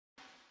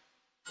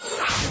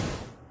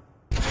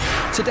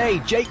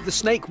Today, Jake the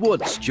Snake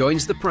Woods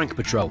joins the Prank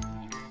Patrol.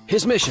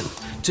 His mission,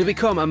 to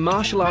become a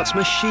martial arts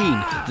machine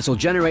that'll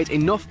generate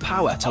enough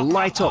power to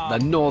light up the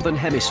Northern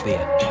Hemisphere.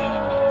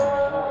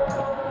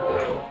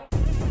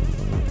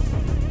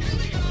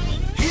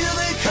 Here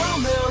they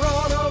come, they're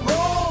on a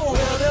roll,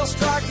 where they'll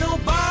strike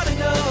nobody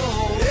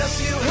knows.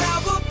 Yes, you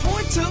have a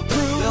point to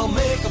prove. They'll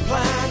make a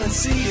plan and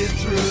see it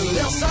through.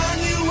 They'll sign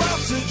you up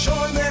to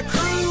join their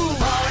crew.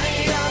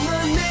 Barney and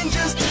the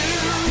ninjas do.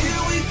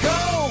 Here we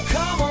go,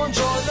 come on,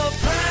 join the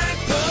Prank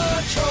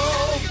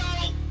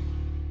Patrol.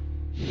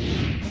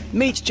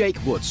 Meet Jake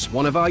Woods,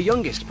 one of our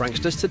youngest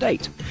pranksters to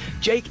date.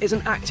 Jake is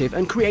an active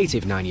and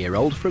creative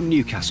 9-year-old from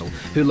Newcastle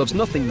who loves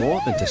nothing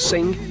more than to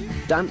sing,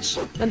 dance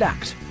and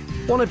act.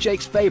 One of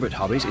Jake's favourite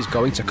hobbies is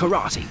going to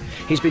karate.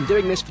 He's been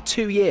doing this for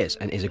 2 years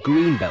and is a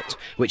green belt,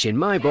 which in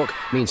my book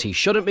means he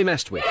shouldn't be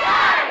messed with.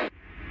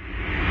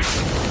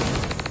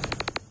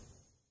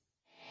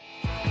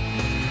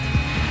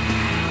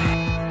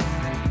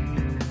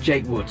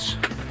 Jake Woods.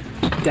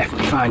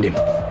 Definitely find him.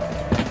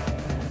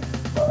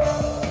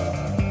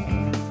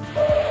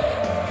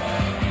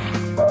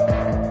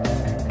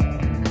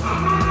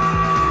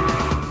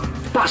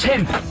 That's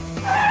him!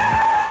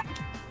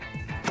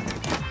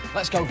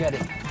 Let's go get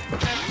him.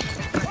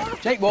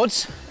 Jake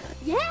Woods.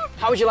 Yeah?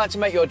 How would you like to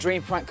make your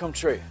dream prank come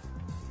true?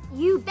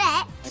 You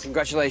bet.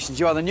 Congratulations,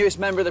 you are the newest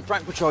member of the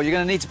Prank Patrol. You're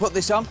going to need to put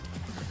this on.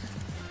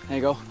 There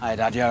you go. Hi,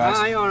 Dad, you all right?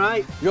 Hi, all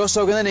right. You're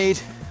also going to need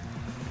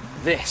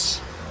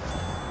this.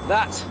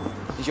 That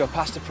is your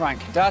pasta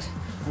prank. Dad,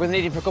 we're going to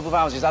need him for a couple of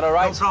hours. Is that all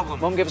right? No problem.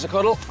 Mum, give us a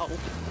cuddle. Oh.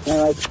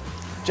 All right.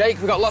 Jake,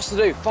 we've got lots to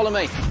do. Follow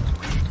me.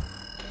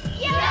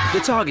 The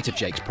target of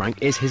Jake's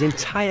prank is his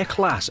entire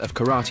class of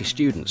karate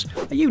students.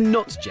 Are you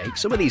nuts, Jake?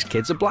 Some of these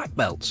kids are black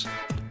belts.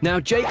 Now,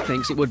 Jake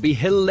thinks it would be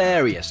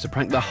hilarious to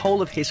prank the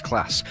whole of his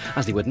class,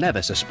 as they would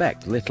never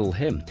suspect little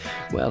him.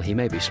 Well, he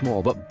may be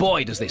small, but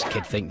boy does this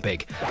kid think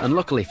big. And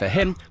luckily for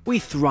him, we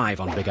thrive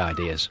on big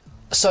ideas.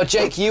 So,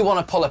 Jake, you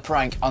want to pull a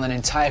prank on an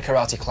entire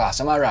karate class,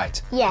 am I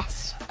right?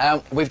 Yes.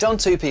 We've done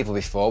 2 people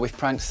before, we've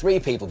pranked 3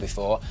 people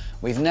before,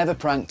 we've never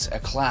pranked a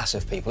class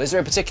of people. Is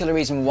there a particular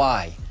reason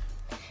why?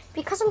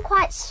 Because I'm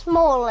quite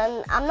small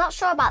and I'm not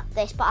sure about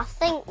this, but I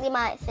think they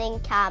might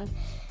think I'm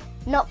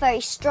not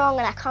very strong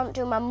and I can't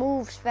do my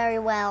moves very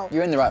well.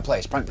 You're in the right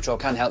place. Prank Patrol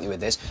can help you with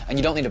this, and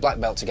you don't need a black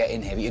belt to get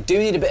in here, but you do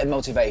need a bit of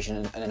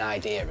motivation and an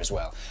idea as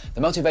well. The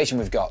motivation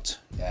we've got,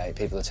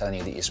 people are telling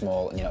you that you're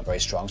small and you're not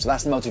very strong, so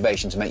that's the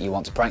motivation to make you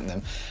want to prank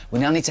them. We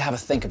now need to have a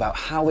think about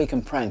how we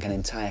can prank an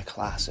entire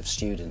class of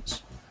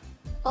students.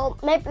 Well,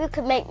 maybe we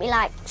could make me,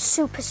 like,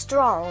 super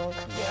strong.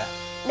 Yeah.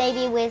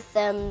 Maybe with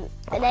an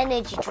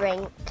energy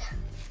drink.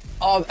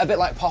 Oh, a bit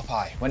like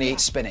Popeye when he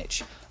eats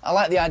spinach. I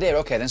like the idea.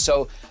 OK, then,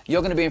 so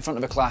you're going to be in front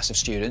of a class of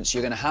students,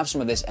 you're going to have some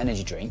of this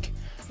energy drink,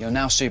 you're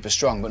now super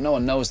strong, but no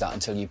one knows that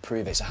until you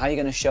prove it. So how are you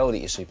going to show that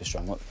you're super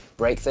strong? What,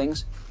 break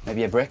things?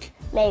 Maybe a brick?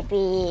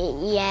 Maybe,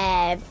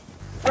 yeah,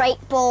 break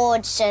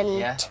boards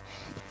and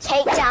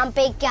take down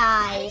big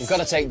guys. You've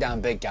got to take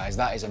down big guys,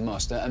 that is a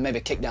must, and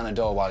maybe kick down a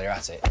door while you're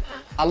at it.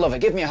 I love it.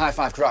 Give me a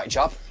high-five karate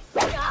chop.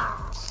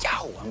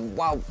 Yow! And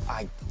while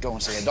I go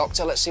and see a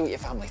doctor, let's see what your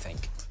family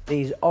think.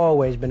 He's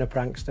always been a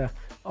prankster,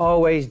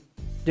 always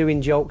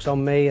doing jokes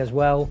on me as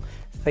well,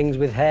 things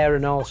with hair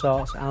and all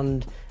sorts,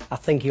 and I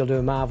think he'll do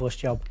a marvellous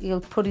job.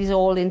 He'll put his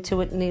all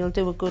into it and he'll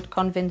do a good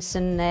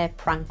convincing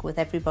prank with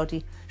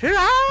everybody.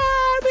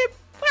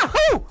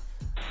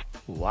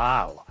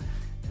 Wow,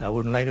 I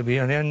wouldn't like to be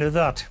on the end of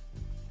that.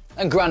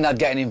 And Grandad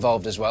getting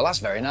involved as well, that's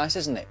very nice,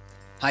 isn't it?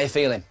 How you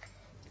feeling?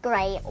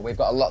 Great. Well, we've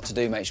got a lot to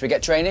do, mate. Should we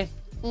get training?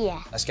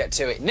 Yeah. Let's get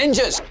to it.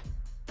 Ninjas!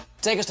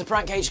 Take us to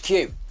Prank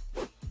HQ.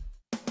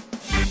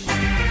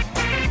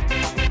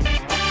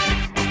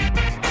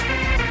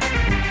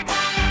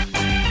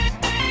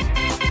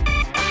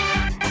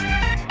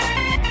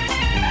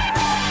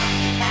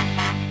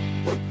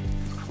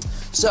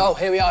 So,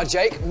 here we are,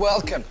 Jake.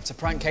 Welcome to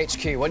Prank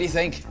HQ. What do you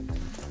think?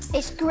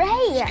 It's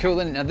great. Cool,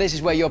 isn't it? Now, this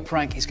is where your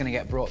prank is going to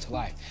get brought to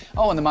life.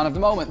 Oh, and the man of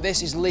the moment.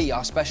 This is Lee,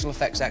 our special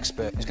effects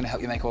expert, who's going to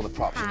help you make all the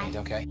props you need,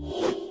 OK?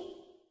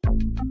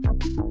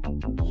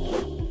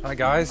 Hi,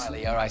 guys. Hi,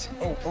 Lee, all right?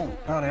 Oh,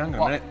 Barney, hang on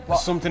What? a minute. What?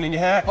 There's something in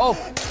your hair. Oh!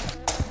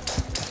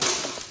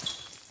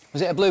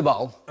 Was it a blue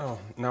bottle? Oh,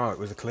 no, it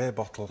was a clear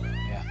bottle.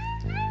 Yeah.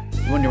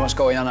 You're wondering what's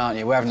going on, aren't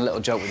you? We're having a little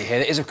joke with you here.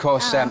 It is, of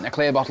course, a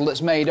clear bottle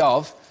that's made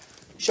of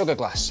sugar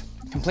glass.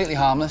 Completely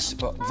harmless,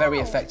 but very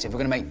effective.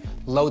 We're going to make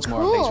loads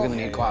more of these. We're going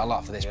to need quite a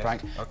lot for this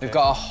prank. Okay. We've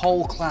got a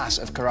whole class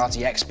of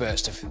karate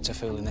experts to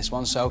fool in this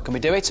one, so can we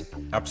do it?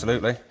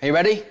 Absolutely. Are you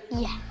ready?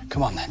 Yeah.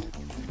 Come on, then.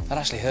 That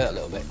actually hurt a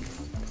little bit.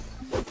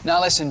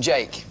 Now, listen,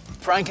 Jake.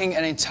 Pranking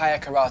an entire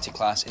karate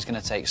class is going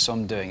to take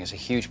some doing. It's a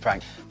huge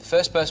prank. The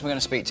first person we're going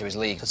to speak to is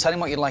Lee. So tell him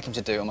what you'd like him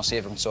to do, and we'll see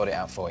if we can sort it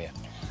out for you.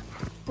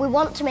 We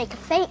want to make a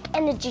fake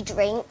energy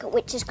drink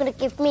which is going to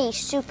give me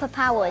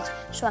superpowers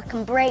so I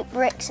can break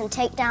bricks and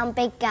take down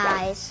big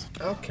guys.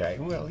 OK,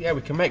 well, yeah,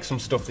 we can make some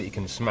stuff that you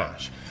can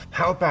smash.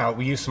 How about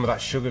we use some of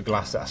that sugar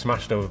glass that I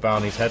smashed over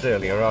Barney's head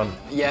earlier on?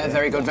 Yeah,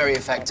 very good, very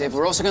effective.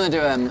 We're also going to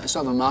do a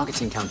sort of a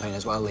marketing campaign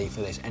as well, Lee,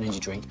 for this energy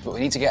drink. But we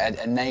need to get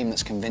a name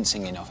that's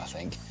convincing enough, I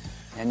think.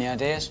 Any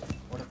ideas?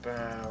 What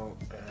about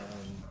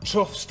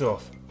tough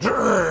stuff?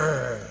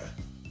 No.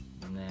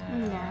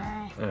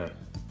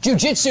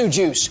 Jiu-jitsu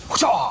juice!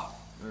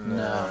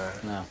 No.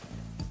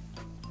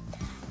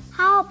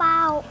 How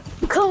about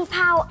Kung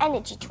Pao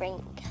energy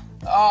drink?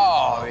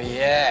 Oh,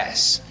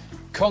 yes.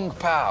 Kung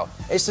Pao.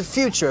 It's the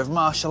future of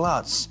martial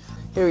arts.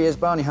 Here he is,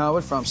 Barney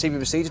Harwood from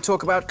CBBC, to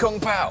talk about Kung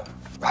Pao.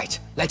 Right,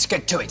 let's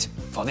get to it.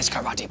 For this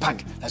karate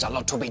punk, there's a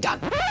lot to be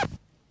done.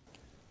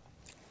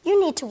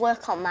 You need to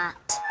work on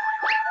that.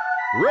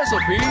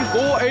 Recipe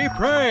for a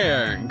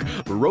prank.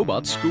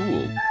 Robot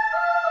School.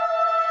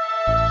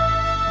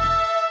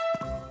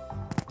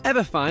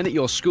 Ever find that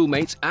your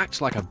schoolmates act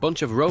like a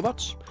bunch of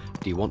robots?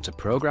 Do you want to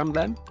program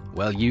them?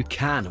 Well, you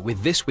can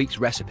with this week's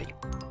recipe.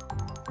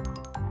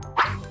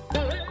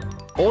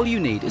 All you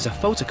need is a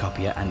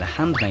photocopier and a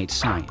handmade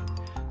sign.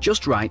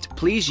 Just write,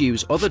 "Please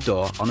use other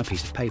door" on a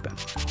piece of paper.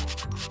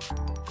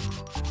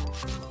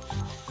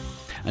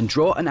 And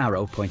draw an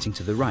arrow pointing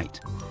to the right.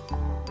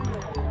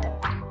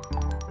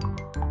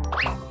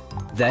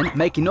 Then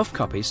make enough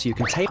copies so you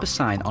can tape a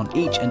sign on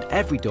each and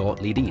every door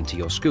leading into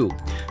your school.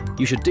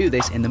 You should do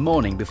this in the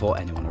morning before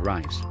anyone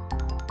arrives.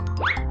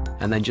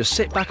 And then just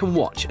sit back and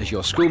watch as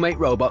your schoolmate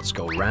robots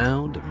go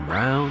round and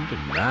round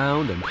and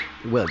round and,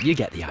 well, you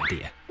get the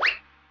idea.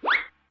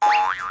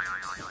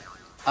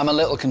 I'm a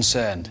little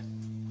concerned.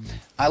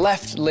 I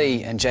left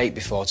Lee and Jake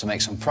before to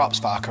make some props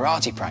for our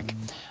karate prank,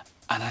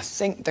 and I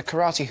think the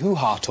karate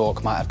hoo-ha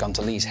talk might have gone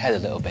to Lee's head a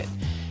little bit.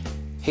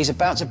 He's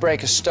about to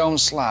break a stone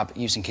slab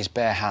using his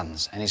bare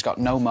hands, and he's got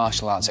no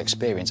martial arts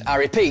experience. I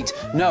repeat,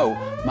 no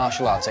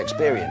martial arts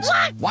experience.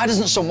 What? Why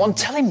doesn't someone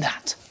tell him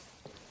that?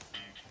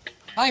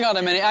 Hang on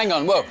a minute, hang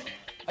on, whoa.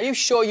 Are you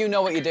sure you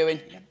know what you're doing?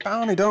 Yeah,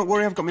 Barney, don't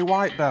worry, I've got my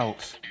white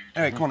belt.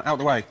 Anyway, come on, out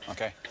the way.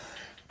 OK.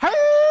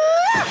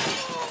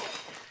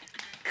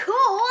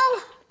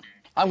 Cool.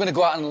 I'm going to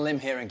go out on a limb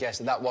here and guess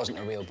that that wasn't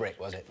a real brick,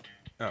 was it?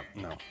 Oh,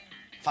 no.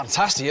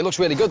 Fantastic, it looks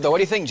really good though. What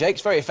do you think, Jake?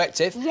 It's very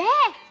effective. Yeah.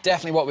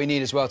 Definitely what we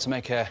need as well to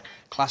make a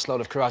class load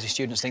of karate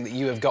students think that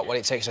you have got what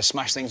it takes to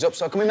smash things up.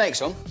 So can we make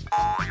some?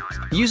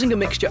 Using a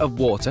mixture of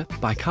water,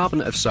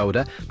 bicarbonate of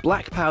soda,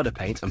 black powder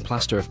paint and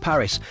plaster of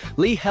Paris,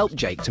 Lee helped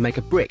Jake to make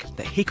a brick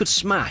that he could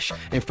smash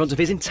in front of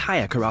his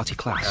entire karate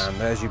class.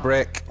 And there's your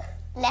brick.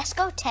 Let's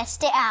go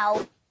test it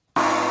out.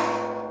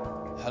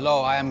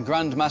 Hello, I am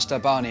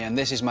Grandmaster Barney and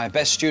this is my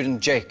best student,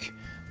 Jake.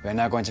 We're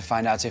now going to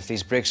find out if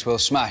these bricks will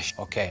smash.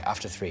 OK,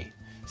 after 3.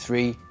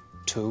 3,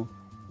 2,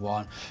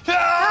 1.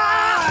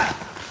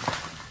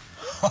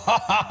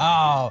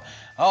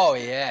 Oh,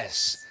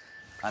 yes.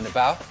 And the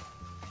bow?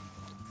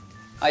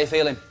 How you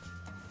feeling?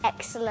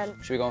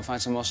 Excellent. Should we go and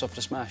find some more stuff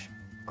to smash?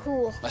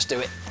 Cool. Let's do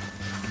it.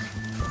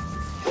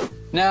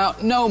 Now,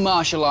 no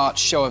martial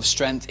arts show of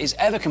strength is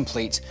ever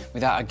complete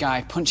without a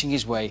guy punching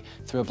his way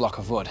through a block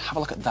of wood. Have a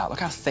look at that.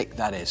 Look how thick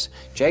that is.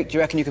 Jake, do you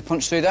reckon you could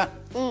punch through that?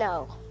 No. Do you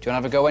want to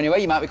have a go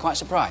anyway? You might be quite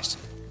surprised.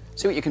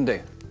 See what you can do.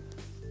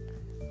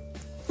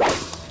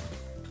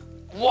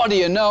 What do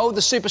you know?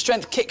 The super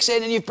strength kicks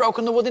in and you've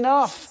broken the wood in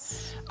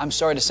half. I'm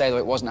sorry to say, though,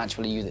 it wasn't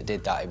actually you that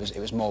did that. It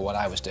was more what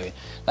I was doing.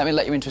 Let me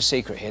let you into a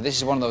secret here. This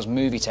is one of those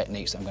movie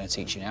techniques that I'm going to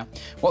teach you now.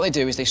 What they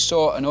do is they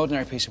saw an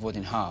ordinary piece of wood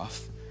in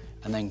half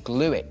and then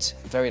glue it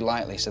very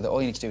lightly so that all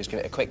you need to do is give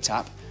it a quick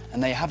tap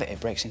and there you have it. It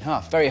breaks in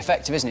half. Very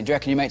effective, isn't it? Do you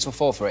reckon your mates will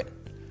fall for it?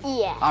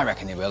 Yeah. I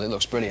reckon they will. It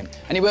looks brilliant.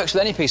 And it works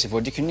with any piece of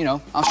wood. You can, you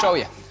know, I'll show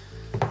you.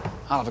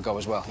 I'll have a go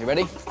as well. You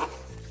ready?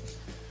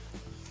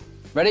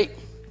 Ready?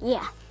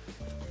 Yeah.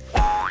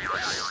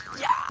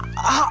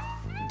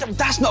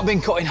 That's not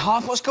been cut in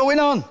half. What's going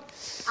on?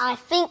 I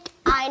think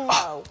I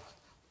know.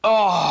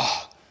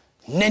 Oh,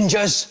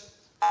 ninjas.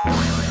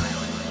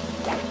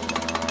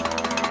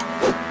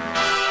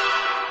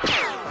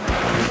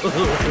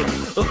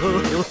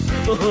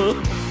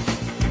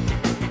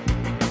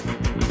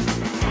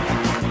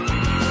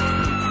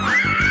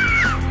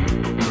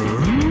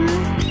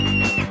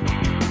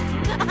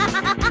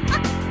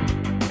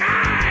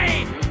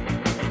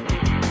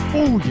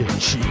 Oh, you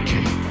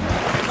cheeky.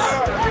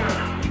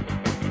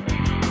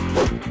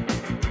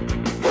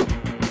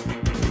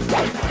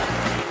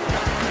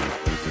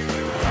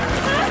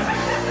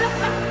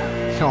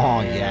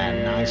 Oh,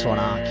 yeah, nice one,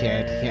 our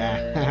kid.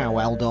 Yeah,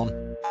 well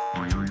done.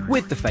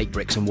 With the fake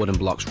bricks and wooden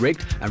blocks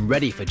rigged and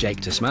ready for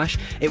Jake to smash,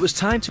 it was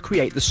time to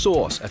create the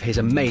source of his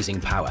amazing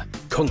power,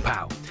 Kung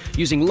Pao,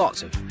 using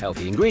lots of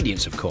healthy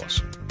ingredients, of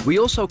course. We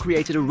also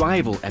created a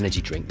rival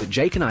energy drink that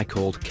Jake and I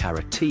called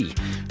Carrot Tea.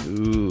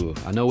 Ooh,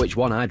 I know which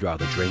one I'd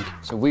rather drink.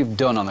 So we've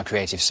done on the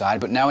creative side,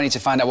 but now we need to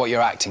find out what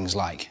your acting's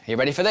like. Are you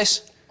ready for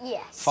this?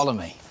 Yes. Follow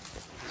me.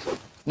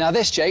 Now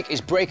this, Jake,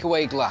 is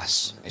breakaway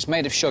glass. It's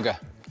made of sugar.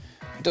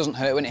 It doesn't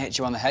hurt when it hits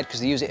you on the head because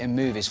they use it in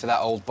movies for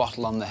that old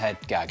bottle on the head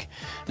gag.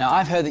 Now,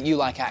 I've heard that you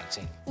like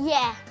acting.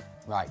 Yeah.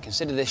 Right,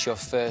 consider this your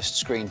first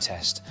screen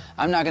test.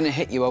 I'm now going to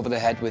hit you over the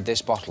head with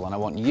this bottle and I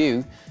want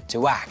you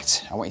to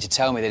act. I want you to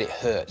tell me that it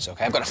hurts,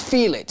 OK? I've got to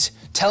feel it.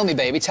 Tell me,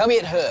 baby, tell me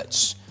it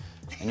hurts.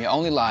 And your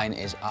only line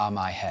is, "Ah,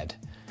 my head."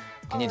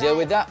 Can you deal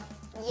with that?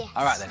 Yes.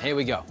 All right, then, here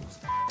we go.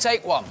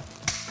 Take 1.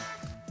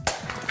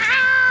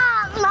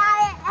 Ah,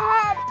 my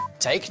head.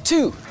 Take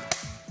 2.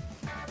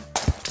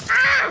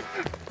 Ah,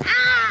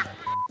 ah.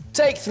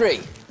 Take 3.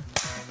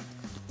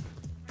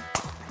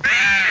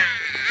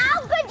 How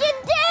could you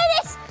do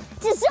this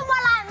to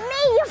someone like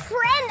me, your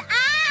friend?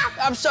 Ah!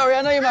 I'm sorry,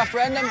 I know you're my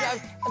friend.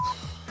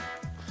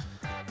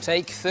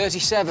 Take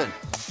 37.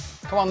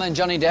 Come on then,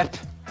 Johnny Depp.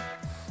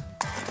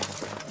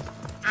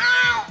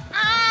 Ow!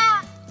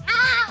 Ow!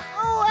 Ow!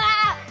 Ooh,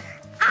 ah!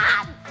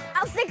 Ah!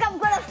 I think I'm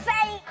gonna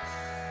faint.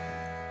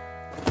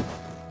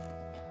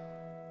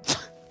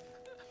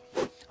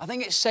 I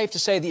think it's safe to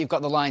say that you've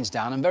got the lines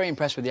down. I'm very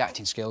impressed with the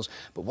acting skills,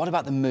 but what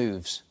about the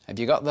moves? Have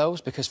you got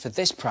those? Because for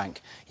this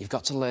prank, you've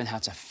got to learn how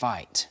to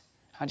fight.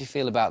 How do you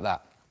feel about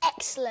that?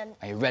 Excellent.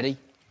 Are you ready?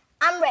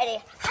 I'm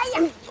ready.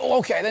 Hiya! Oh,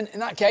 OK, then, in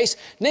that case,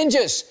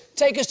 ninjas,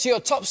 take us to your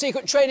top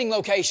secret training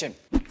location.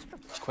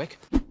 It's quick.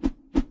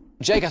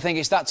 Jake, I think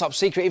it's that top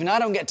secret, even I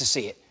don't get to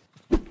see it.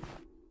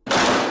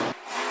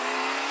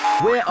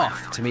 We're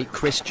off to meet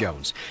Chris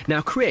Jones.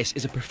 Now, Chris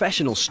is a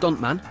professional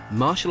stuntman,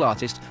 martial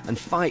artist and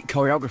fight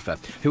choreographer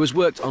who has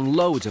worked on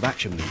loads of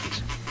action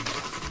movies.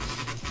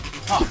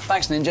 Oh,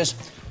 thanks, ninjas.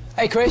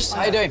 Hey, Chris,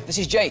 how you doing? This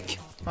is Jake.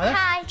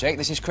 Hi. Jake,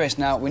 this is Chris.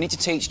 Now, we need to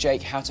teach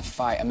Jake how to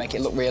fight and make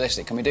it look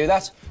realistic. Can we do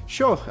that?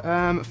 Sure.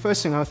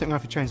 First thing, I think I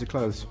have to change the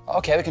clothes.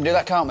 OK, we can do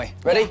that, can't we?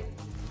 Ready?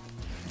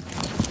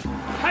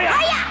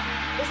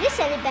 Hiya! Is this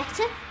any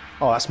better?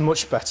 Oh, that's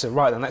much better.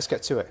 Right, then, let's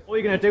get to it. What are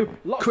you going to do?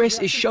 Chris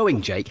is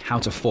showing Jake how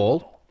to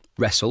fall,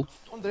 wrestle,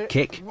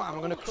 kick,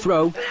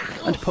 throw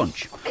and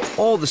punch.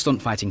 All the stunt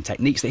fighting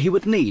techniques that he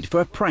would need for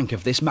a prank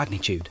of this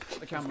magnitude.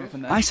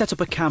 I set up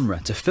a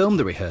camera to film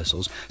the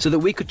rehearsals so that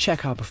we could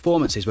check our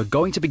performances were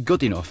going to be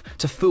good enough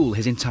to fool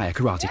his entire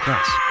karate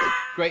class.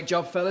 Great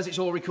job, fellas. It's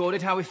all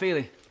recorded. How are we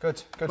feeling?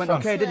 Good Went fun.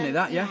 OK, didn't it,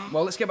 that, yeah?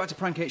 Well, let's get back to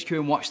Prank HQ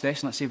and watch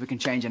this, and let's see if we can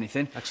change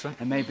anything. Excellent.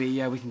 And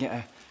maybe we can get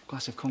a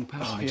glass of Kung Pao.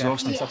 I'm yeah,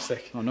 exhausted.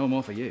 fantastic. Oh, no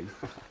more for you.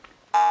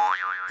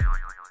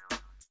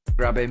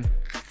 Grab him.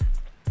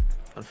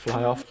 And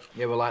fly off.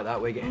 Yeah, we're like that.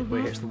 Where he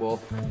hits the wall.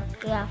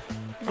 Yeah.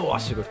 Oh,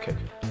 that's a good kick.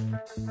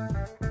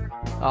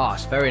 Oh,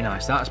 it's very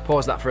nice. Let's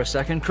pause that for a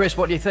second. Chris,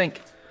 what do you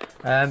think?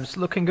 It's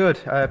looking good.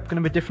 Going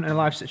to be different in a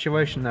live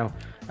situation now.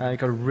 You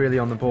got to really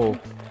on the ball.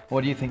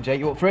 What do you think, Jake?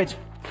 You up for it?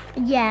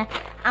 Yeah,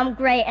 I'm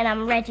great and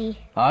I'm ready.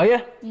 Are you?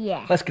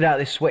 Yeah. Let's get out of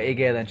this sweaty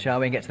gear then, shall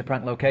we, and get to the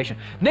prank location.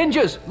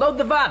 Ninjas, load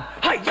the van!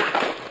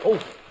 Hi-ya! Oh.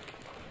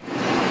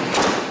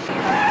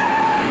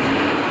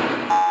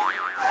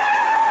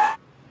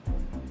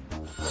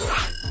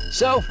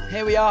 So,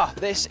 here we are.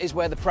 This is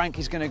where the prank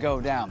is going to go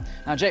down.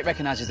 Now, Jake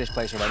recognises this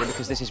place already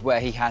because this is where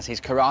he has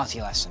his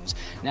karate lessons.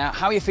 Now,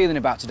 how are you feeling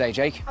about today,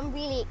 Jake? I'm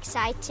really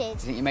excited. Do you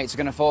think your mates are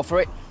going to fall for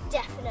it?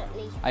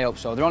 Definitely. I hope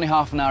so. They're only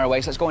half an hour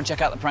away, so let's go and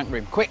check out the prank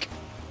room. Quick!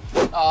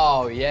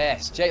 Oh,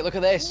 yes. Jake, look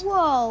at this.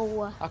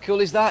 Whoa. How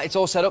cool is that? It's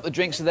all set up. The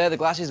drinks are there, the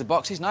glasses, the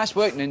boxes. Nice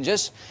work,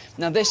 ninjas.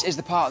 Now, this is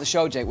the part of the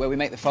show, Jake, where we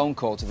make the phone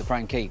call to the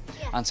prankee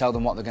and tell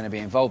them what they're going to be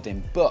involved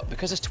in. But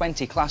because there's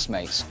 20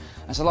 classmates,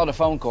 that's a lot of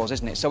phone calls,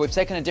 isn't it? So we've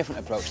taken a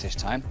different approach this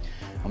time,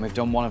 and we've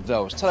done one of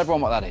those. Tell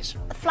everyone what that is.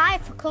 A flyer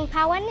for Kung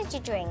Pao energy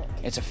drink.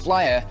 It's a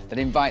flyer that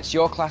invites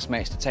your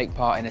classmates to take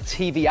part in a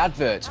TV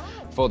advert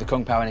for the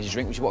Kung Pao energy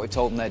drink, which is what we've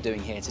told them they're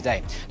doing here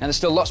today. Now, there's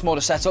still lots more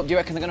to set up. Do you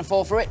reckon they're going to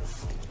fall for it?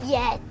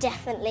 Yeah,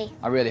 definitely.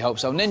 I really hope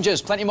so.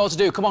 Ninjas, plenty more to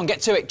do. Come on,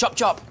 get to it. Chop,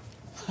 chop.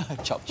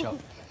 Chop, chop.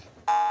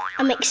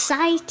 I'm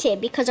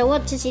excited because I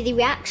want to see the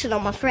reaction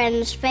on my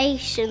friend's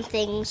face and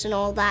things and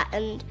all that,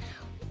 and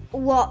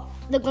what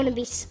they're going to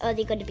be. Are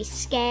they going to be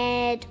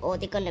scared, or are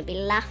they going to be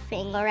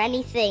laughing, or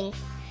anything?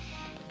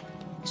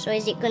 So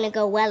is it going to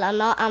go well or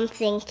not? I'm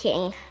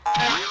thinking.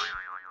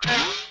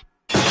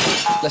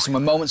 Listen, we're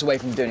moments away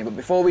from doing it, but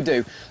before we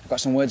do, I've got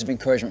some words of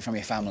encouragement from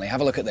your family.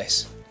 Have a look at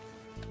this.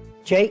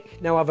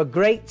 Jake, now have a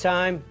great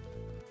time,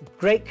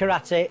 great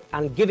karate,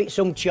 and give it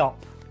some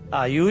chop.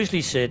 I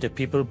usually say to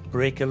people,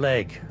 break a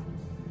leg.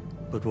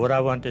 But what I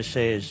want to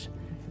say is,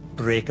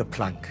 break a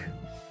plank.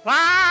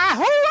 Ah,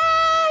 who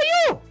are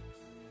you?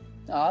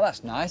 Oh,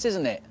 that's nice,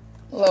 isn't it?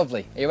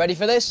 Lovely. Are you ready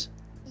for this?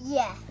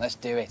 Yeah. Let's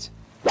do it.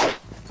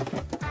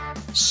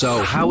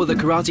 So, how will the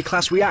karate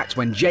class react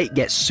when Jake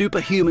gets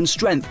superhuman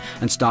strength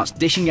and starts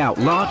dishing out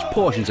large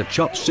portions of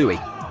chop suey?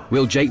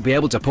 Will Jake be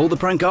able to pull the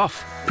prank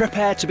off?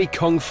 Prepare to be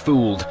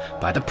kung-fooled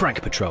by the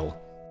Prank Patrol.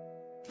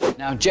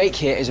 Now, Jake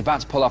here is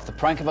about to pull off the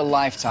prank of a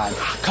lifetime,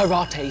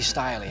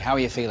 karate-style. How are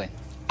you feeling?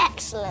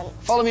 Excellent.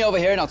 Follow me over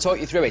here and I'll talk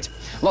you through it.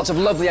 Lots of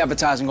lovely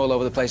advertising all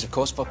over the place, of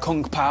course, for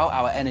Kung Pao,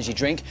 our energy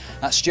drink.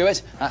 That's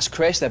Stuart, that's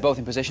Chris, they're both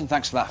in position.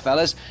 Thanks for that,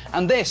 fellas.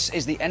 And this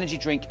is the energy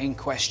drink in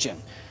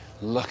question.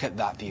 Look at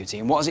that beauty.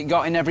 And what has it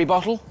got in every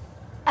bottle?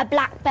 A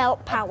black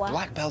belt power.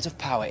 Black belt of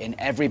power in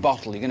every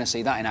bottle. You're going to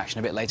see that in action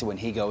a bit later when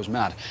he goes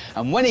mad.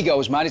 And when he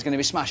goes mad, he's going to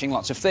be smashing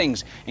lots of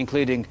things,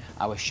 including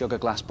our sugar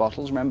glass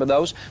bottles. Remember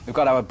those? We've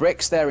got our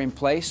bricks there in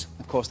place.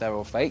 Of course, they're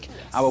all fake.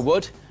 Yes. Our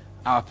wood,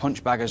 our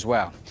punch bag as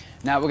well.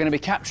 Now, we're going to be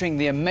capturing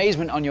the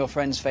amazement on your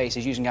friends'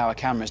 faces using our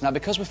cameras. Now,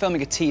 because we're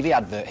filming a TV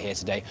advert here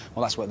today,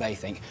 well, that's what they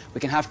think, we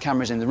can have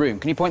cameras in the room.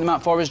 Can you point them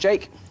out for us,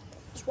 Jake?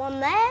 There's one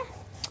there.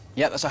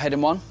 Yep, that's our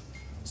hidden one.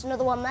 There's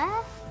another one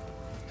there.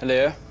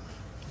 Hello.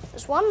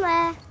 There's one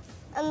there,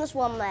 and there's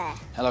one there.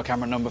 Hello,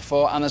 camera number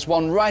 4, and there's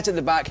one right at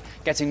the back,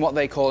 getting what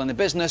they call in the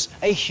business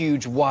a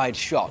huge wide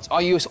shot.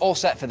 Are you all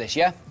set for this,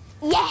 yeah?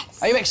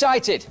 Yes. Are you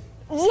excited?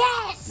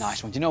 Yes.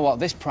 Nice one. Do you know what?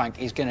 This prank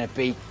is going to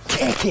be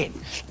kicking.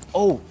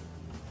 Oh,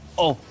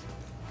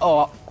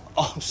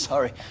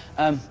 sorry.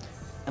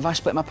 Have I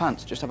split my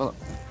pants? Just have a look.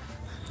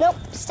 Nope,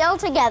 still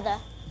together.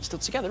 Still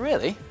together,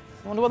 really?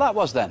 I wonder what that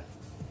was then.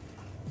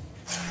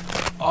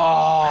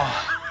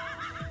 Oh,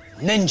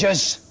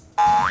 ninjas.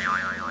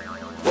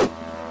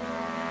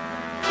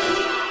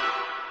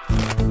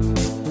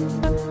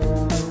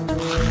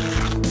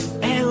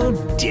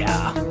 Oh dear.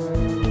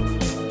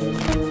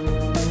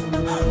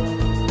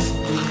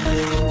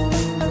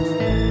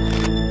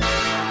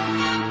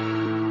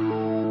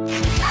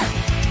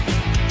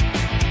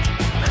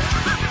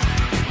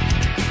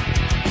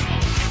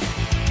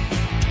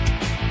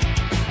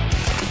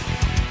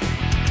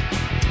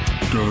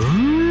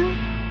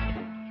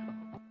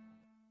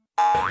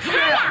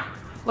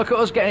 Look at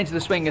us getting into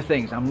the swing of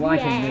things. I'm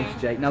liking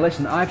this, Jake. Now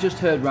listen, I've just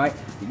heard, right,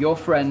 that your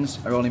friends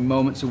are only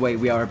moments away.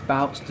 We are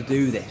about to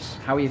do this.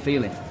 How are you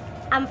feeling?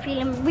 I'm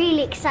feeling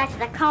really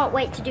excited. I can't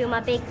wait to do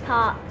my big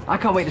part. I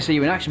can't wait to see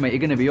you in action, mate. You're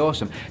going to be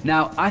awesome.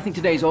 Now, I think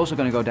today's also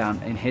going to go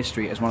down in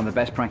history as one of the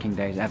best pranking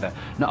days ever.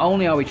 Not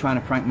only are we trying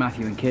to prank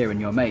Matthew and Kieran,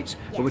 your mates,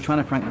 but we're trying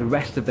to prank the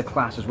rest of the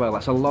class as well.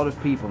 That's a lot of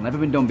people. Never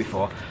been done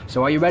before.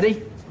 So are you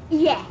ready?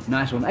 Yeah.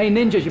 Nice one. Hey,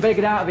 ninjas, you better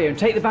get out of here and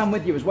take the van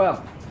with you as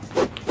well.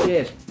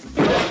 Cheers.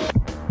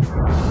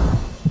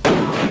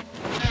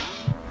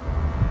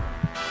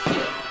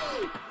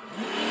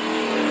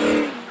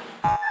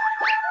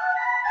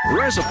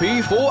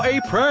 Recipe for a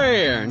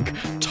prank.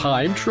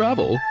 Time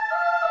travel.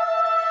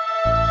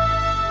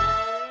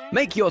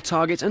 Make your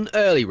target an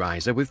early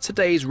riser with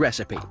today's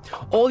recipe.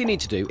 All you need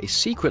to do is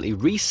secretly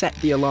reset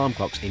the alarm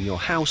clocks in your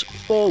house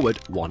forward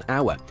 1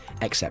 hour,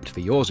 except for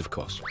yours, of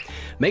course.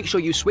 Make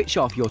sure you switch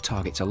off your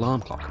target's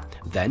alarm clock.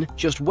 Then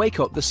just wake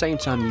up the same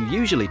time you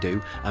usually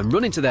do and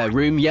run into their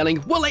room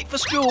yelling, "We're late for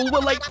school, we're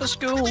late for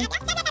school."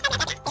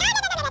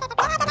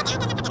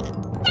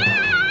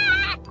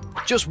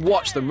 Just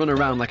watch them run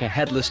around like a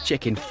headless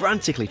chicken,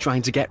 frantically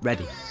trying to get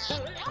ready.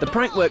 The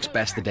prank works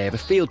best the day of a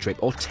field trip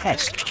or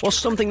test, or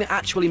something that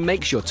actually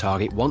makes your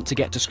target want to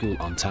get to school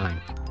on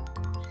time.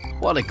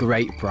 What a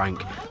great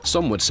prank.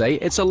 Some would say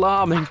it's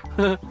alarming.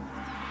 The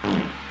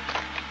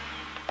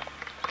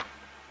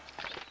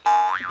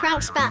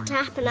prank's about to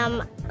happen.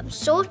 I'm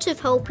sort of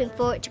hoping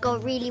for it to go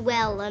really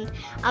well, and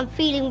I'm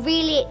feeling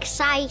really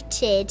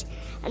excited,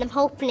 and I'm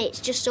hoping it's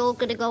just all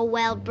going to go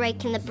well,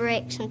 breaking the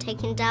bricks and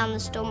taking down the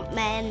stump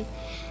men.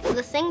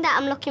 The thing that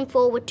I'm looking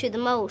forward to the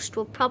most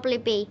will probably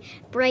be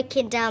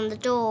breaking down the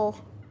door.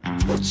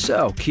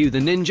 So, cue the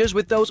ninjas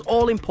with those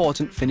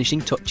all-important finishing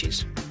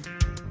touches.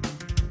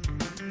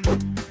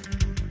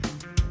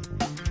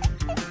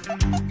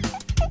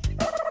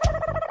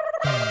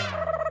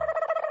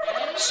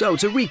 So,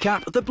 to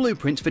recap, the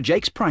blueprint for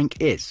Jake's prank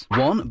is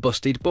 1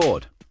 busted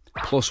board,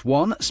 plus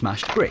 1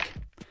 smashed brick,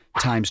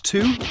 times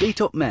 2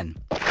 beat-up men,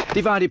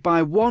 divided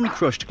by 1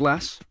 crushed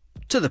glass,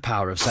 to the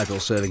power of several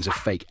servings of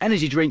fake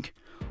energy drink,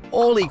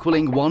 all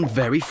equaling 1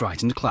 very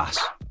frightened class.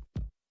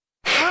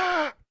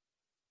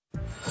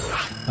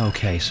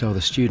 OK, so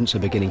the students are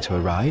beginning to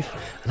arrive,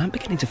 and I'm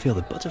beginning to feel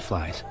the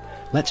butterflies.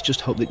 Let's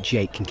just hope that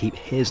Jake can keep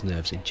his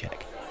nerves in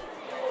check.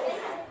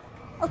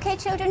 OK,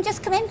 children,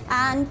 just come in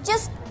and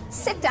just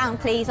sit down,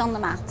 please, on the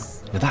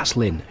mats. Now that's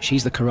Lynn.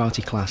 She's the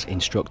karate class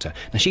instructor.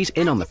 Now she's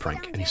in on the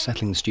prank and is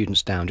settling the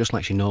students down just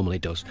like she normally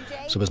does,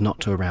 so as not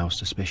to arouse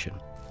suspicion.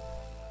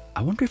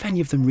 I wonder if any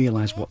of them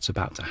realise what's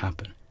about to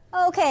happen.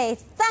 OK,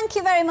 thank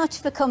you very much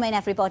for coming,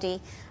 everybody.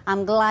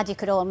 I'm glad you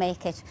could all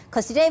make it,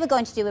 because today we're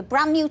going to do a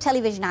brand new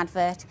television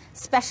advert,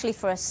 especially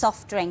for a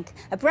soft drink.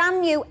 A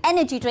brand new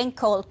energy drink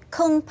called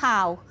Kung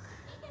Pao.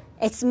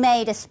 It's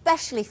made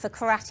especially for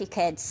karate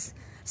kids.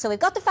 So we've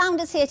got the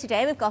founders here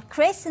today. We've got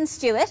Chris and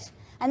Stuart,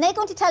 and they're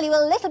going to tell you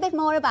a little bit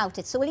more about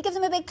it. So will you give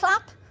them a big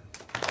clap?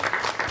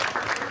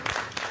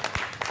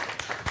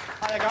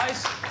 Hi there,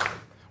 guys.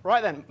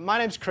 Right then, my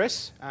name's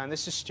Chris, and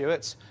this is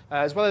Stuart.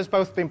 As well as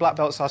both being black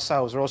belts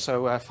ourselves, we're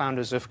also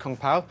founders of Kung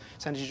Pao,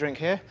 this energy drink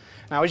here.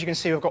 Now, as you can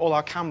see, we've got all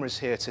our cameras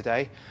here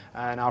today,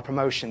 and our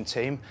promotion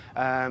team,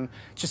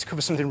 just to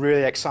cover something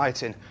really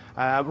exciting.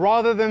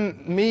 Rather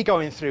than me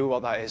going through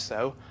what that is,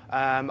 though,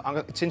 I'm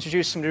going to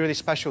introduce somebody really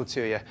special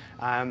to you.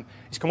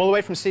 He's come all the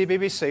way from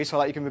CBBC, so I'd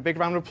like you to give him a big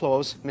round of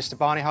applause, Mr.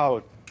 Barney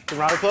Howard. Big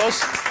round of applause.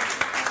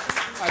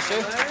 Hi,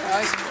 Stu.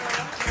 Hi, guys.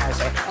 Hi,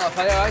 sir. Hello,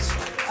 fellas.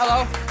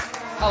 Hello.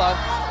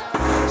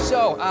 Hello.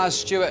 So, as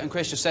Stuart and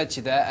Chris just said to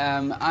you there,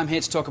 I'm here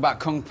to talk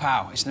about Kung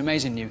Pao. It's an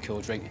amazing new cool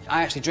drink.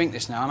 I actually drink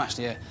this now. I'm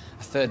actually a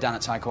third dan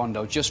at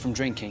Taekwondo just from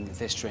drinking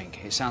this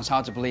drink. It sounds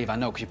hard to believe, I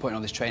know, because you're putting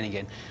all this training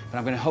in, but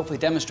I'm going to hopefully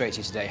demonstrate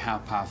to you today how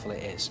powerful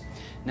it is.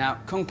 Now,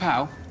 Kung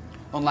Pao,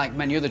 unlike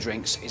many other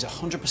drinks, is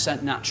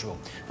 100% natural.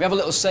 We have a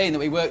little saying that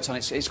we worked on.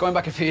 It's going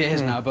back a few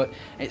years now, but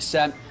it's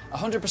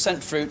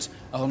 100% fruit,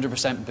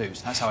 100%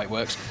 booze. That's how it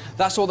works.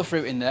 That's all the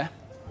fruit in there,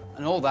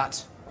 and all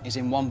that is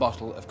in one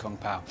bottle of Kung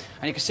Pao.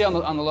 And you can see on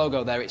the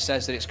logo there, it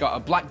says that it's got a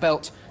black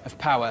belt of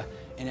power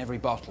in every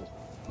bottle.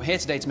 We're here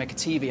today to make a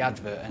TV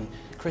advert, and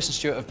Chris and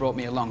Stuart have brought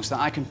me along so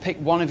that I can pick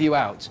one of you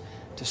out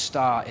to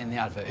star in the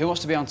advert. Who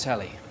wants to be on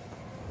telly?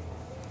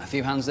 A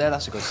few hands there,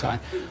 that's a good sign.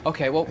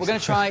 OK, well, we're going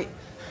to try...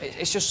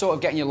 It's just sort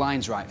of getting your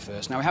lines right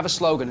first. Now, we have a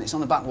slogan, it's on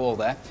the back wall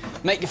there.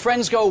 Make your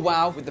friends go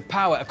wow with the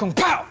power of Kung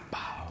Pao.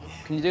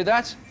 Can you do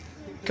that?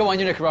 Come on,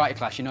 you're in a karate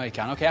class, you know you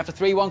can. OK, after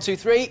 3, 1, 2,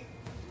 3.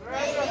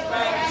 Make your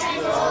friends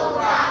go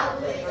wow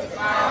with the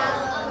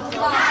power of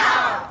Kung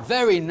Pao.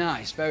 Very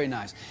nice, very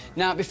nice.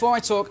 Now, before I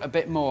talk a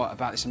bit more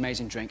about this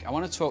amazing drink, I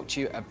want to talk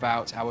to you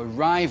about our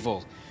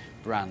rival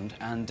brand,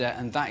 and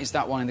that is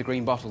that one in the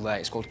green bottle there.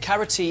 It's called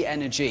Karate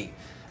Energy.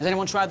 Has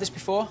anyone tried this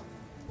before?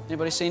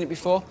 Anybody seen it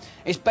before?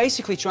 It's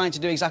basically trying to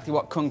do exactly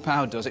what Kung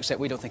Pao does, except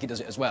we don't think it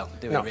does it as well,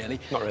 do we, really?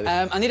 Not really.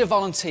 I need a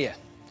volunteer.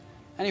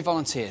 Any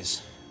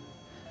volunteers?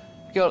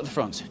 Go at the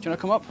front. Do you want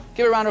to come up?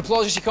 Give her a round of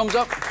applause as she comes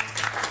up.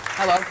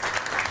 Hello.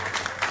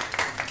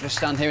 Just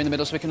stand here in the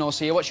middle so we can all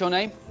see you. What's your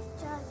name?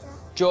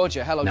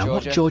 Georgia. Hello, now,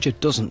 Georgia. what Georgia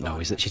doesn't know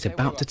is that she's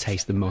about to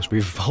taste the most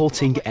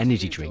revolting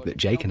energy drink that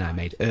Jake and I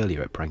made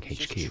earlier at Prank HQ.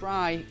 Just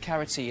try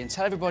Karate and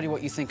tell everybody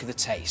what you think of the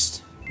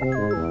taste.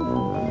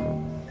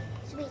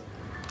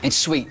 It's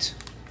sweet.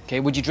 OK,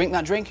 would you drink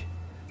that drink?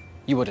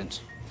 You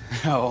wouldn't.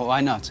 Oh,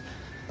 why not?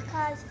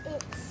 Because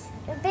it's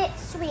a bit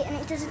sweet and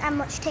it doesn't have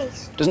much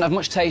taste. Doesn't have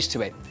much taste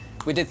to it.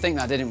 We did think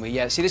that, didn't we?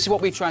 Yeah. See, this is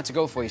what we've tried to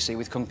go for, you see,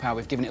 with Kung Pao.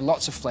 We've given it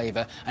lots of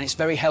flavour, and it's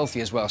very healthy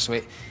as well, so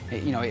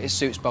it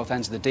suits both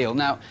ends of the deal.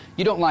 Now,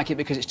 you don't like it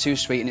because it's too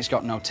sweet and it's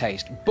got no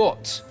taste,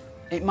 but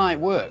it might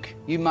work.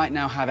 You might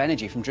now have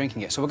energy from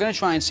drinking it. So we're going to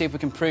try and see if we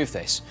can prove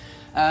this.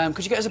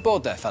 Could you get us a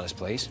board there, fellas,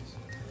 please?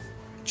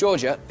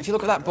 Georgia, if you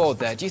look at that board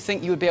there, do you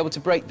think you would be able to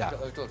break that?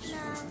 No.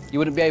 You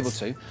wouldn't be able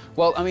to?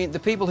 Well, I mean, the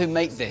people who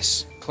make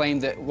this claim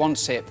that one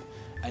sip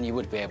and you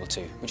would be able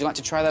to. Would you like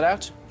to try that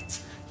out?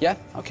 Yeah?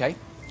 OK.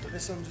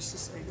 This one just to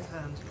save your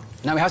hand.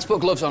 Now, we have to put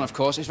gloves on, of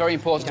course. It's very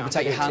important to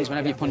protect your hands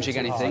whenever you're punching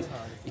anything.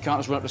 You can't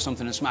just run up to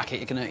something and smack it,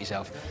 you can hurt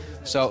yourself.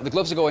 So the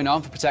gloves are going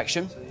on for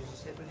protection.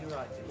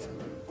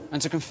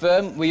 And to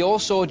confirm, we all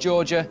saw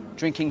Georgia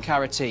drinking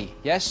Karate,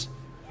 yes?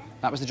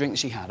 That was the drink that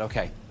she had,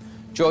 OK.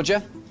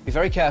 Georgia, be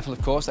very careful,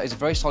 of course. That is a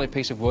very solid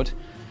piece of wood.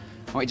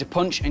 I want you to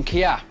punch and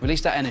kia,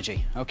 release that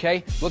energy,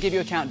 OK? We'll give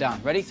you a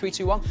countdown. Ready? 3,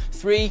 2, 1.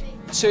 3,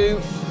 2,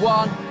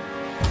 1.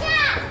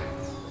 Yeah!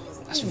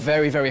 That's a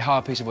very, very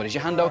hard piece of wood. Is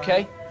your hand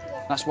OK?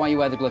 That's why you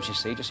wear the gloves, you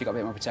see, just so you've got a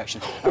bit more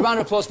protection. A round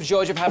of applause for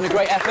Georgia for having a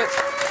great effort.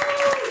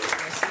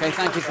 OK,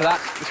 thank you for that.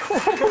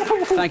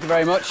 Thank you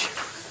very much.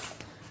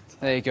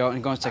 There you go,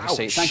 and go and take a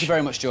seat. Thank you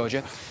very much,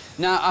 Georgia.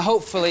 Now,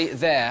 hopefully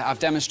there, I've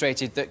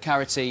demonstrated that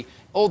Karate,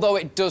 although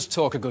it does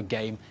talk a good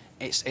game,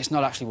 it's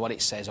not actually what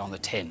it says on the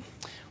tin.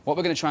 What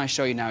we're going to try and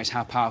show you now is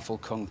how powerful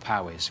Kung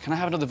Pao is. Can I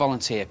have another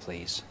volunteer,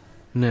 please?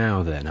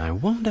 Now then, I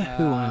wonder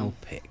who I'll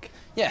pick.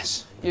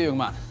 Yes, you, young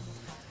man.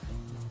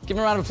 Give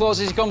him a round of applause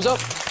as he comes up.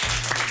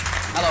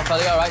 Hello,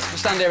 fella, all right? Just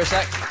stand here a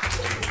sec.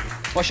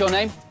 What's your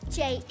name?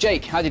 Jake.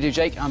 Jake. How do you do,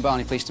 Jake? I'm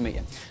Barney, pleased to meet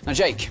you. Now,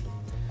 Jake,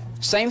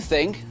 same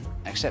thing,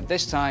 except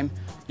this time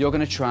you're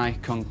going to try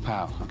Kung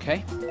Pao,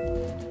 OK?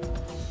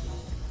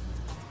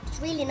 It's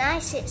really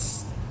nice.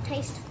 It's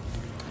tastes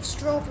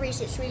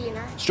strawberries. It's really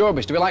nice.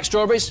 Strawberries. Do we like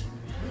strawberries?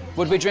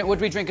 Would we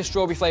drink a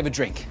strawberry-flavoured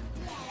drink?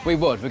 We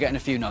would. We're getting a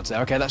few nods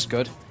there. OK, that's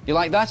good. You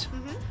like that?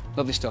 Mm-hmm.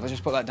 Lovely stuff. Let's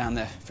just put that down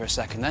there for a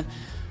second then.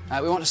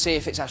 We want to see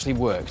if it's actually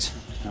worked.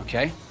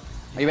 OK?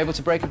 Are you able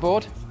to break a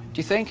board, do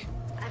you think?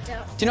 I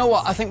don't. Do you know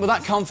what? I think we're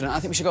that confident, I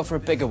think we should go for a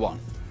bigger one.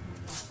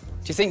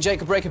 Do you think Jake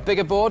could break a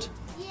bigger board?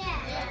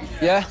 Yeah.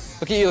 Yeah?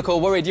 Look at you, look all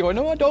worried. You go,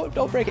 no,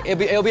 don't break it.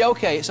 It'll be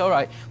OK, it's all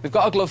right. We've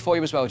got a glove for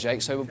you as well,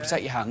 Jake, so we'll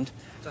protect your hand.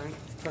 Don't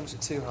punch it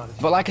too hard.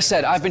 But like I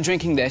said, I've been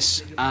drinking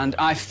this, and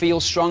I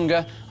feel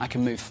stronger, I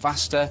can move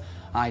faster,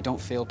 I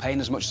don't feel pain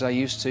as much as I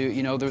used to.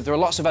 You know, there are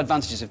lots of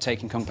advantages of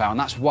taking Kung Pao, and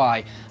that's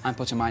why I'm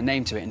putting my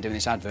name to it and doing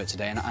this advert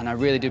today. And I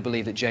really do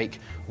believe that Jake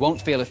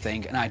won't feel a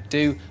thing, and I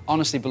do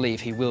honestly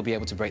believe he will be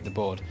able to break the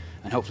board.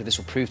 And hopefully this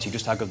will prove to you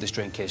just how good this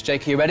drink is.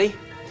 Jake, are you ready?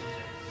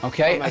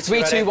 OK. Oh,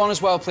 3, 2, 1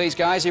 as well, please,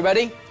 guys. Are you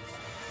ready?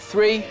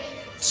 3,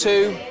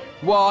 2,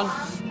 1.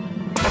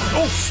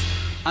 Oof!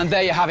 And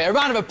there you have it. A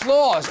round of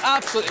applause.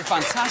 Absolutely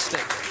fantastic.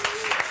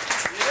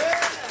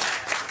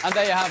 Yeah. And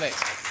there you have it.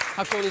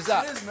 How cool is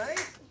that? Cheers,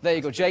 mate. There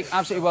you go, Jake.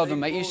 Absolutely well done,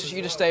 mate. You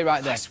just stay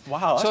right there.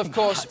 Wow. So, of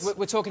course,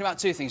 we're talking about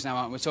two things now,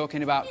 aren't we? We're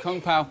talking about Kung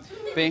Pao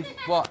being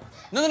what?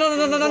 No,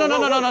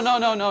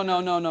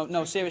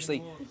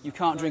 seriously, you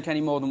can't drink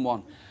any more than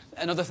one.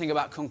 another thing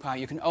about Kung Pao,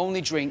 you can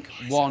only drink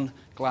 1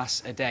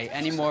 glass a day.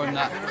 Any more than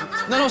that...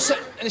 No,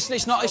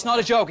 it's not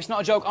a joke. It's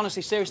not a joke.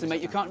 Honestly, seriously,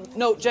 mate, you can't...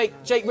 No, Jake,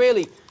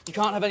 really, you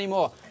can't have any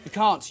more. You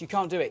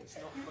can't do it.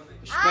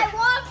 I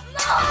want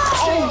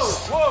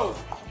more!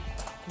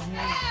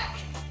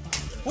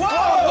 Whoa!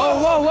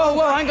 Whoa!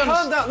 Whoa, hang on.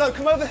 Calm down. No,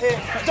 come over here.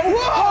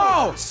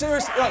 Whoa!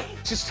 Seriously, right,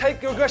 just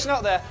take your aggression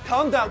out there.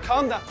 Calm down.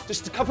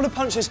 Just a couple of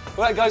punches.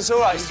 All right, guys, it's all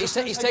right.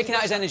 He's taking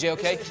out his energy,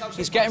 OK?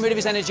 He's getting rid of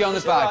his energy on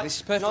the bag. Right. This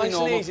is perfectly nice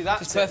normal. And easy,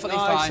 that's it's perfectly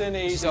nice fine. And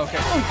easy. It's OK.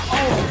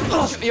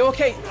 Are you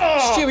OK?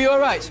 Stu, are you all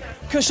right?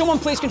 Can someone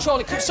please control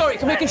it? Sorry,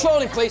 can we control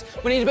him, please?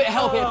 We need a bit of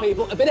help here,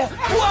 people. A bit of...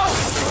 Whoa!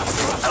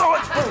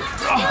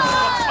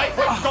 Wait,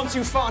 you've gone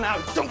too far now.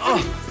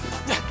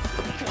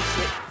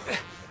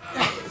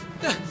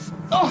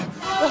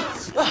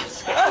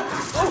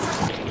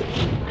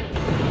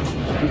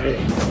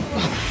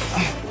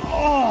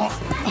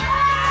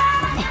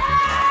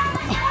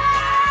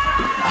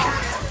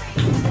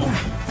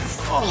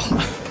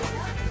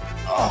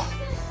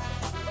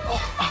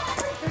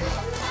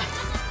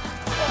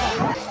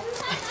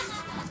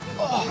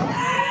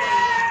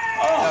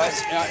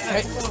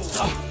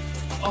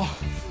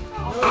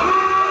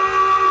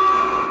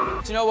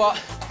 Do you know what?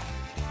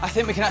 I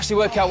think we can actually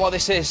work out what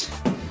this is.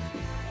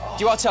 Do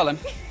you want to tell him?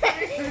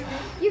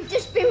 You've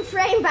just been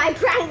framed by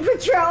Prank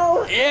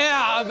Patrol.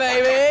 Yeah,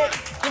 baby!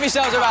 Give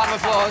yourselves a round of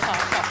applause.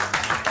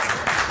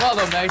 Well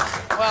done, mate.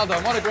 Well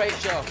done. What a great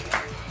show.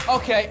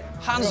 OK,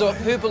 hands up.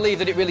 Who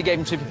believed that it really gave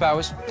him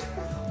superpowers?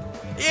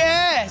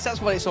 Yes, that's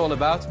what it's all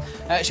about.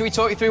 Shall we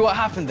talk you through what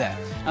happened there?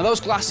 Now, those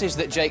glasses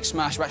that Jake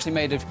smashed were actually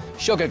made of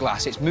sugar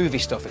glass. It's movie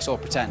stuff. It's all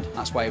pretend.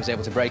 That's why he was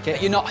able to break it.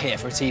 You're not here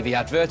for a TV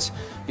advert.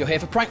 You're here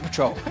for Prank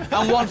Patrol.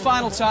 And one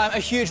final time, a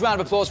huge round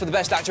of applause for the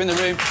best actor in the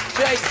room,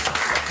 Jake.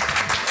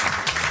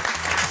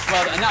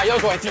 Well, and now you're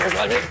going through as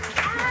well.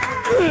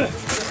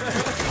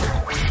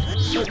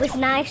 It was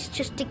nice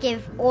just to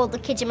give all the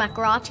kids in my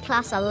karate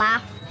class a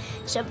laugh,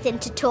 something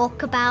to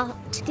talk about.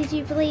 Did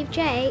you believe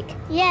Jake?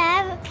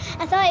 Yeah,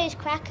 I thought it was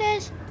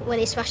crackers. When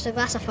he smashed the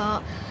glass, I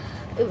thought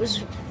it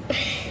was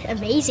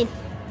amazing.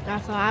 I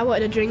thought I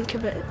wanted a drink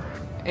of it.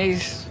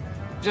 He's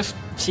just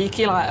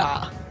cheeky like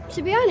that.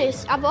 To be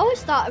honest, I've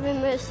always thought of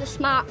him as a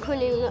smart,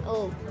 cunning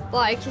little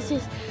boy, because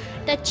he's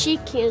dead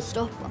cheeky and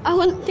stuff. But I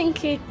wouldn't think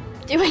he'd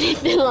do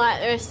anything like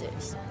this.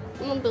 It's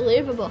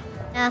unbelievable.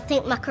 I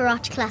think my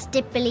karate class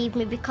did believe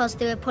me because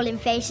they were pulling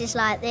faces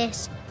like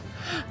this.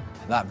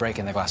 That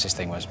breaking the glasses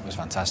thing was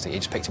fantastic. He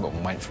just picked him up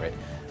and went for it.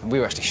 And we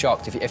were actually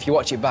shocked. If you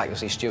watch it back, you'll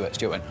see Stuart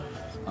went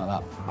like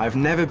that. I've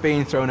never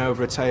been thrown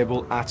over a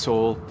table at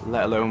all,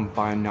 let alone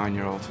by a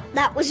 9-year-old.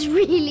 That was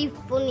really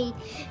funny,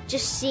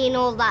 just seeing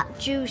all that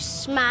juice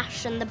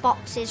smash and the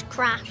boxes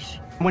crash.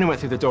 When he went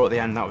through the door at the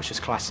end, that was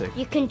just classic.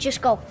 You can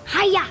just go,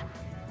 hiya!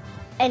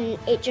 And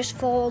it just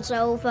falls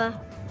over.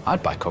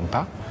 I'd buy Kung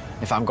Pao,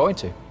 if I'm going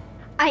to.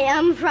 I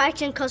am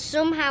frightened because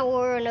somehow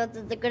or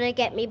another they're going to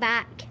get me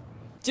back.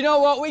 Do you know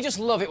what? We just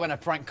love it when a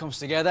prank comes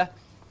together.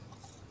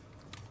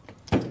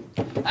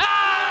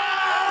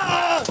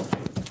 Ah!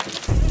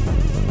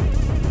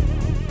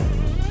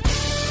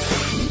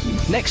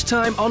 Next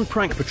time on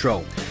Prank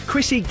Patrol,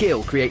 Chrissy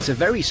Gill creates a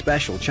very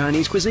special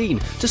Chinese cuisine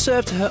to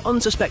serve to her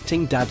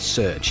unsuspecting dad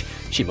Serge.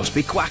 She must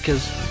be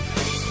quackers.